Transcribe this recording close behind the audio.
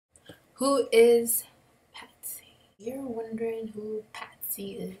Who is Patsy? You're wondering who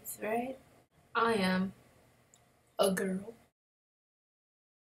Patsy is, right? I am a girl.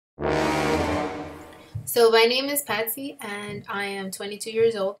 So my name is Patsy and I am 22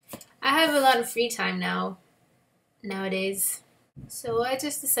 years old. I have a lot of free time nowadays. So I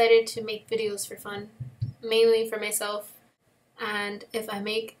just decided to make videos for fun, mainly for myself. And if I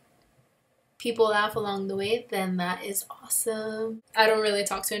make people laugh along the way, then that is awesome. I don't really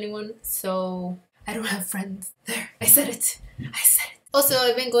talk to anyone, so I don't have friends. There, I said it. Also,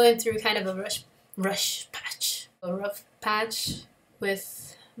 I've been going through kind of a rough patch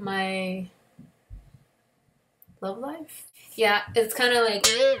with my love life. Yeah, it's kind of like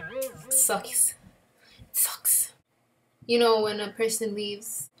sucks. It sucks. You know, when a person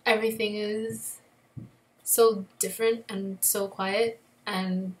leaves, everything is so different and so quiet,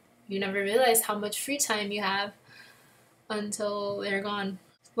 and you never realize how much free time you have until they're gone.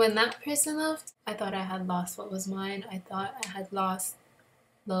 When that person left, I thought I had lost what was mine. I thought I had lost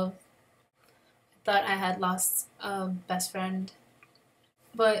love. I thought I had lost a best friend.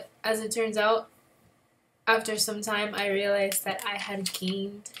 But as it turns out, after some time, I realized that I had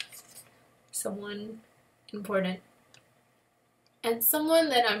gained someone important. And someone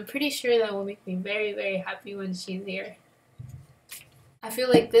that I'm pretty sure that will make me very, very happy when she's here. I feel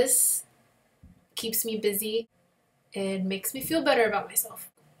like this keeps me busy. It makes me feel better about myself.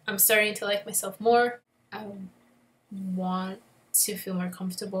 I'm starting to like myself more. I want to feel more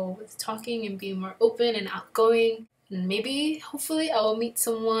comfortable with talking and being more open and outgoing. And maybe, hopefully, I will meet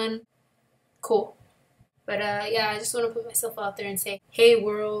someone cool. But yeah, I just want to put myself out there and say, hey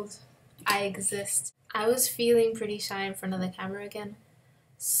world, I exist. I was feeling pretty shy in front of the camera again.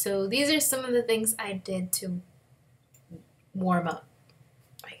 So these are some of the things I did to warm up,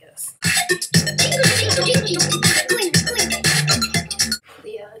 I guess.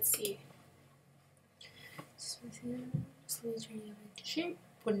 Yeah, let's see. Slowly turning into shape.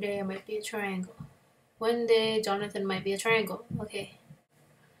 One day I might be a triangle. One day Jonathan might be a triangle. Okay.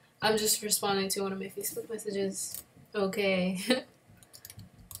 I'm just responding to one of my Facebook messages. Okay.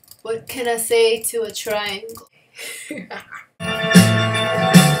 What can I say to a triangle?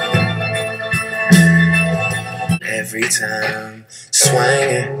 Every time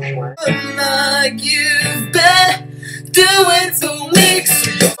swinging like you've been doing to me.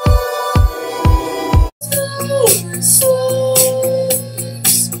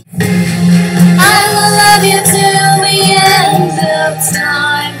 I will love you till the end of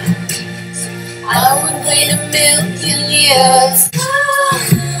time. I would wait a million years.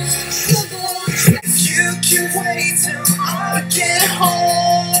 If you can wait till I get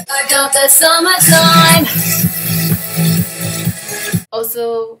home, I got that summertime.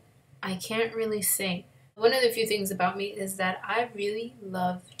 Also, I can't really sing. One of the few things about me is that I really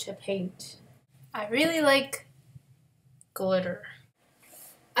love to paint. I really like glitter.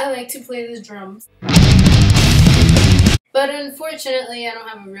 I like to play the drums. But unfortunately, I don't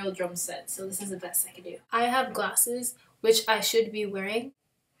have a real drum set, so this is the best I can do. I have glasses, which I should be wearing,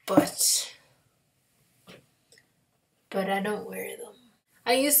 but I don't wear them.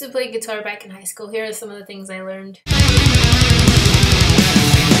 I used to play guitar back in high school. Here are some of the things I learned.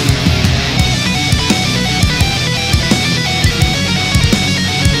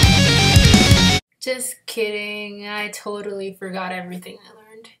 Just kidding, I totally forgot everything I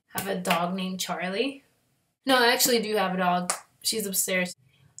learned. I have a dog named Charlie. No, I actually do have a dog. She's upstairs.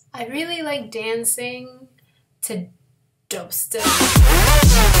 I really like dancing to dubstep.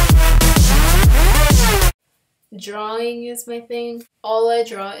 Drawing is my thing. All I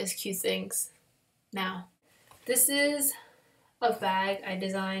draw is cute things. Now, this is a bag I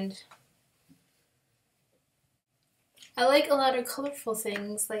designed. I like a lot of colorful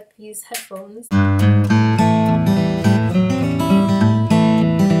things like these headphones.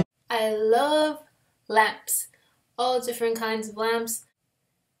 I love lamps. All different kinds of lamps.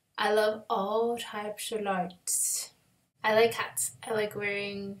 I love all types of lights. I like hats. I like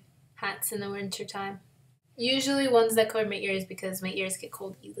wearing hats in the winter time. Usually ones that cover my ears because my ears get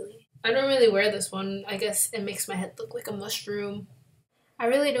cold easily. I don't really wear this one. I guess it makes my head look like a mushroom. I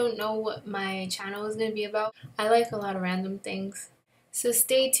really don't know what my channel is going to be about. I like a lot of random things. So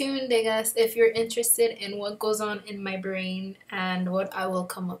stay tuned, I guess, if you're interested in what goes on in my brain and what I will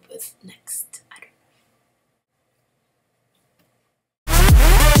come up with next. I don't know.